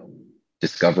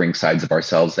 discovering sides of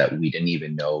ourselves that we didn't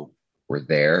even know were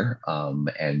there.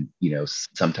 And,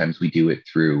 sometimes we do it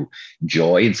through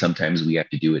joy, and sometimes we have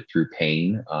to do it through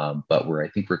pain. But I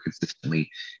think we're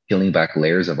consistently peeling back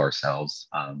layers of ourselves,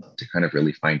 to kind of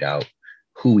really find out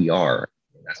who we are.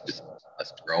 And that's just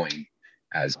us growing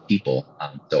as people.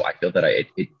 So I feel that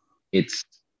it's,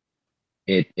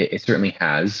 it certainly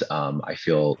has. I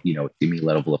feel, give me a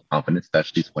level of confidence,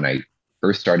 especially when I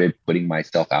first started putting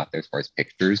myself out there as far as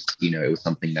pictures. It was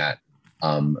something that,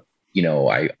 I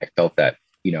felt that,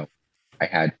 I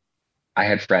had I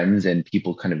had friends and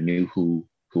people kind of knew who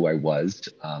I was.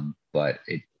 But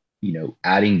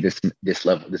adding this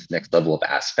next level of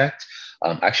aspect,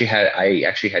 I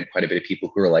actually had quite a bit of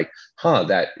people who were like, huh,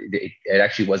 that it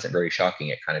actually wasn't very shocking.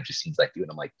 It kind of just seems like you.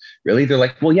 And I'm like, really? They're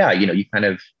like, well, yeah, you kind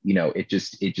of, it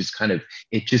just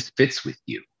fits with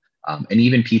you. And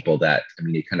even people that, I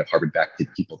mean, it kind of harbored back to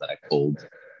people that I told,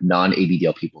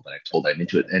 non-ABDL people that I told I'm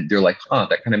into it. And they're like, huh,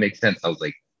 that kind of makes sense. I was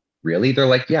like, really? They're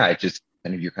like, yeah, it just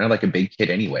kind of, you're kind of like a big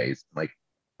kid anyways. I'm like,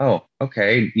 oh,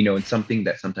 okay. It's something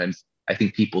that sometimes I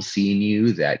think people see in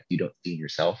you that you don't see in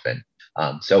yourself. And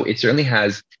so it certainly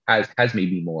has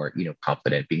made me more,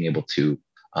 confident, being able to,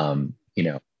 I mean,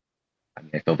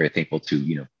 I feel very thankful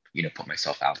to, put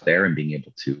myself out there and being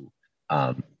able to,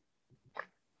 um,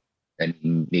 and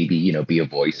maybe, be a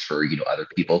voice for, other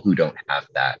people who don't have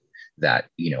that,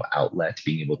 outlet,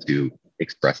 being able to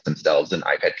express themselves. And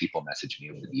I've had people message me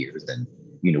over the years, and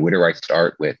where do I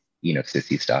start with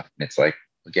sissy stuff? And it's like,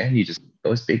 again, you just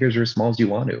go as big or as small as you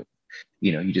want to.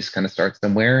 You just kind of start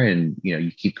somewhere, and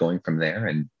you keep going from there,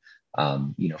 and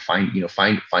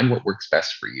find what works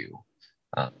best for you.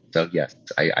 So yes,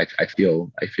 I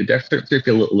definitely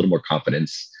feel a little more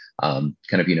confidence, kind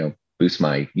of boost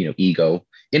my ego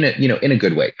in a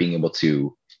good way, being able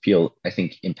to feel, I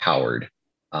think, empowered,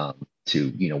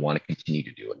 to want to continue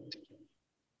to do it.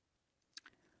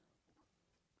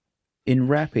 In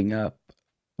wrapping up,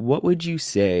 what would you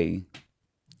say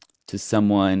to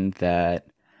someone that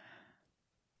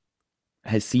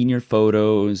has seen your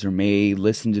photos or may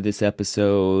listen to this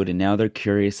episode and now they're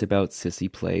curious about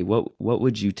sissy play? What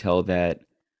would you tell that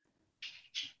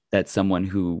someone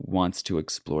who wants to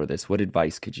explore this? What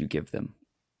advice could you give them?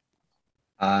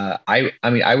 I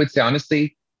would say,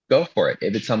 honestly, go for it.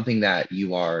 If it's something that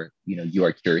you are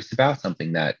curious about,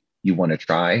 something that you want to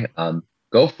try,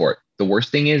 go for it. The worst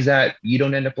thing is that you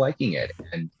don't end up liking it,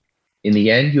 and in the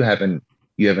end, you haven't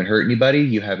hurt anybody.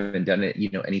 You haven't done it,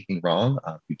 anything wrong.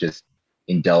 You just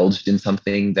indulged in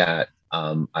something that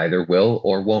either will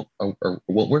or won't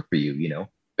work for you.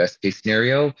 Best case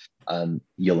scenario,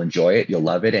 you'll enjoy it, you'll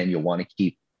love it, and you'll want to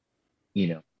keep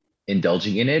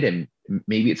indulging in it. And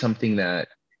maybe it's something that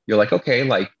you're like, okay,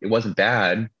 like, it wasn't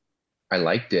bad, I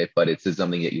liked it, but it's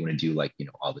something that you want to do, like,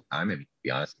 all the time. I mean, to be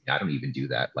honest, I don't even do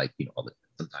that, like, all the time.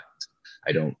 Sometimes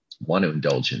I don't want to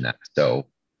indulge in that. So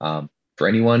for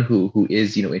anyone who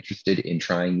is interested in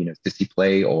trying sissy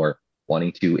play, or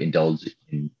wanting to indulge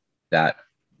in that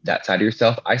side of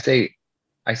yourself, I say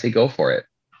go for it.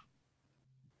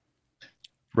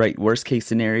 Right. Worst case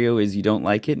scenario is you don't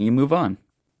like it and you move on.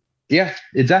 Yeah,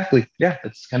 exactly. Yeah,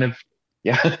 that's kind of,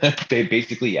 yeah,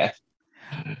 basically, yes.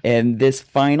 And this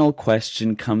final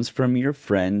question comes from your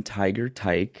friend Tiger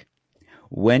Tyke.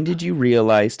 When did you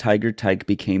realize Tiger Tyke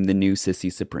became the new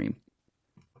Sissy Supreme?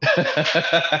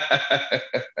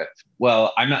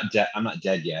 Well, I'm not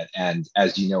dead yet, and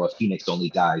as you know, a phoenix only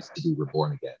dies to be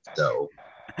reborn again. So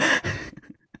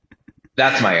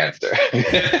that's my answer.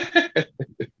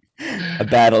 A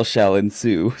battle shall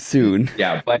ensue soon.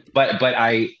 Yeah, but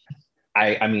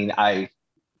I mean, I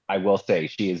will say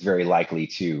she is very likely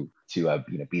to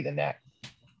be the next.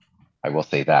 I will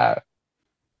say that.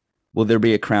 Will there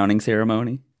be a crowning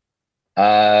ceremony?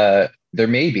 There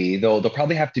may be, though. There'll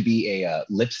probably have to be a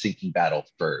lip syncing battle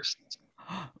first.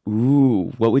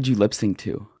 Ooh, what would you lip sync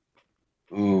to?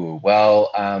 Ooh, well,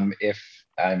 if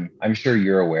I'm sure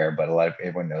you're aware, but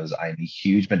everyone knows I'm a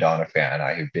huge Madonna fan.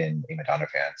 I have been a Madonna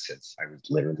fan since I was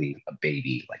literally a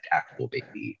baby, like actual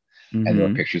baby. Mm-hmm. And there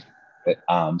are pictures of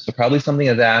it. So probably something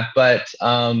of that. But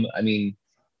I mean,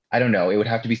 I don't know. It would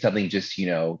have to be something just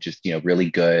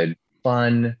really good,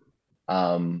 fun.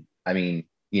 I mean,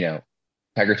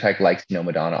 Tiger Tyke likes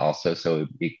Madonna also, so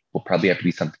it will probably have to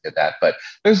be something like that. But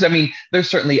there's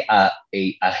certainly a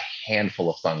handful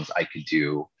of songs I could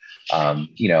do.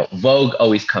 Vogue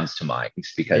always comes to mind,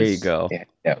 because there you go.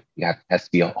 It has to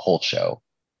be a whole show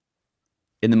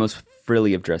in the most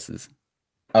frilly of dresses.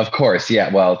 Of course,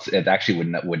 yeah. Well, it actually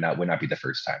would not be the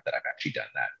first time that I've actually done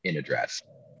that in a dress.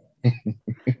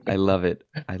 I love it.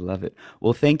 I love it.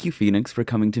 Well, thank you, Phoenix, for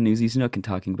coming to Newsies Nook and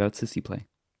talking about Sissy Play.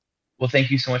 Well, thank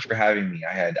you so much for having me.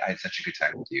 I had such a good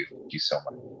time with you. Thank you so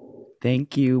much.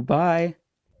 Thank you. Bye.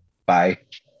 Bye.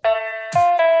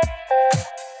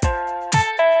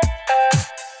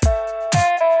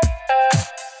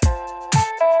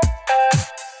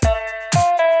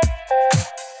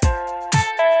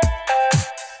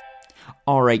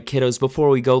 All right, kiddos, before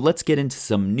we go, let's get into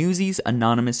some Newsies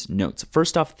Anonymous notes.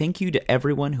 First off, thank you to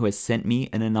everyone who has sent me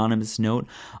an anonymous note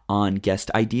on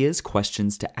guest ideas,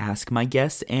 questions to ask my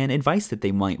guests, and advice that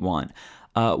they might want.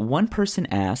 One person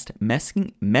asked,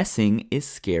 messing is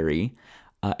scary.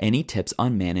 Any tips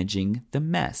on managing the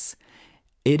mess?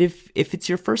 If it's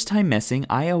your first time messing,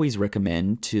 I always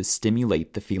recommend to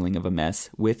stimulate the feeling of a mess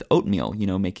with oatmeal,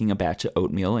 making a batch of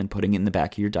oatmeal and putting it in the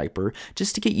back of your diaper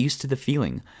just to get used to the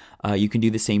feeling. You can do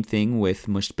the same thing with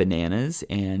mushed bananas,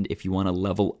 and if you want to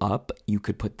level up, you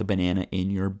could put the banana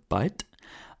in your butt.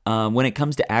 When it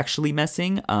comes to actually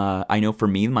messing, I know for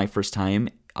me, my first time,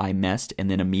 I messed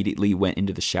and then immediately went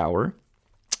into the shower.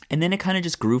 And then it kind of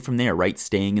just grew from there, right?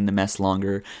 Staying in the mess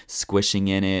longer, squishing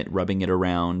in it, rubbing it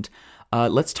around.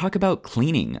 Let's talk about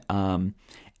cleaning.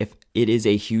 If it is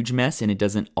a huge mess and it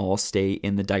doesn't all stay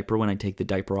in the diaper when I take the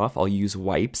diaper off, I'll use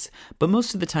wipes. But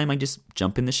most of the time I just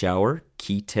jump in the shower.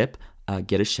 Key tip,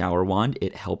 get a shower wand.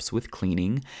 It helps with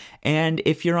cleaning. And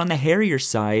if you're on the hairier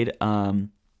side,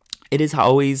 it is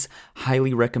always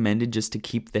highly recommended just to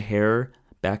keep the hair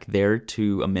back there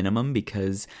to a minimum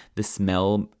because the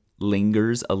smell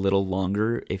lingers a little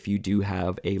longer if you do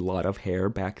have a lot of hair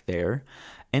back there.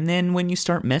 And then when you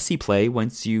start messy play,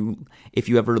 if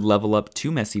you ever level up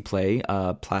to messy play,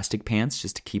 plastic pants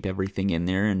just to keep everything in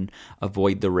there and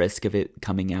avoid the risk of it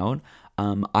coming out.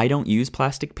 I don't use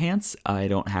plastic pants. I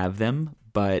don't have them,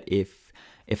 but if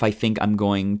I think I'm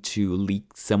going to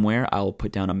leak somewhere, I'll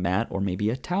put down a mat or maybe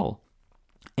a towel.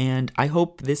 And I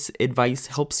hope this advice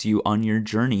helps you on your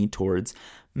journey towards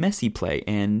messy play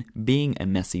and being a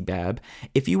messy bab.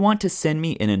 If you want to send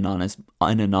me an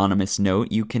anonymous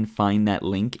note, you can find that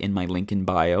link in my link in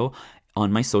bio. On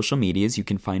my social medias, you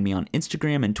can find me on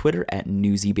Instagram and Twitter at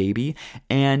NewsyBaby.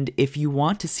 And if you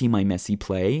want to see my messy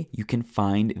play, you can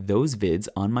find those vids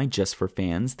on my Just for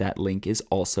Fans. That link is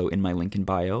also in my link in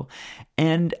bio.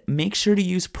 And make sure to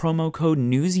use promo code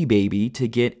NewsyBaby to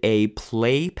get a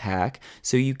play pack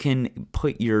so you can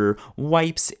put your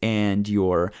wipes and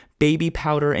your baby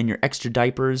powder and your extra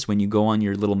diapers when you go on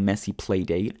your little messy play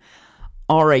date.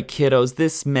 All right, kiddos,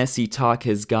 this messy talk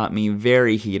has got me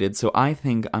very heated, so I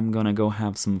think I'm gonna go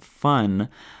have some fun.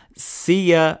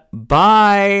 See ya.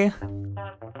 Bye.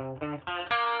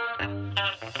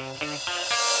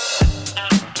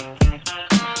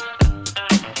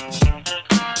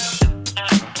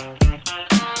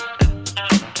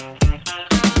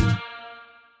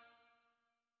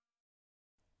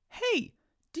 Hey,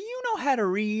 do you know how to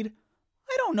read?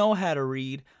 I don't know how to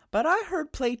read, but I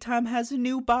heard Playtime has a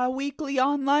new bi-weekly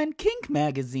online kink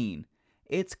magazine.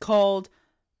 It's called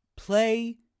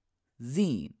Play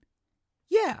Zine.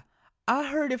 Yeah, I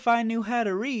heard if I knew how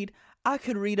to read, I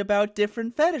could read about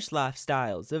different fetish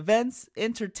lifestyles, events,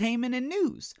 entertainment, and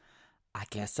news. I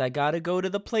guess I gotta go to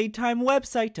the Playtime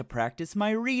website to practice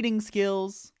my reading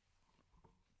skills.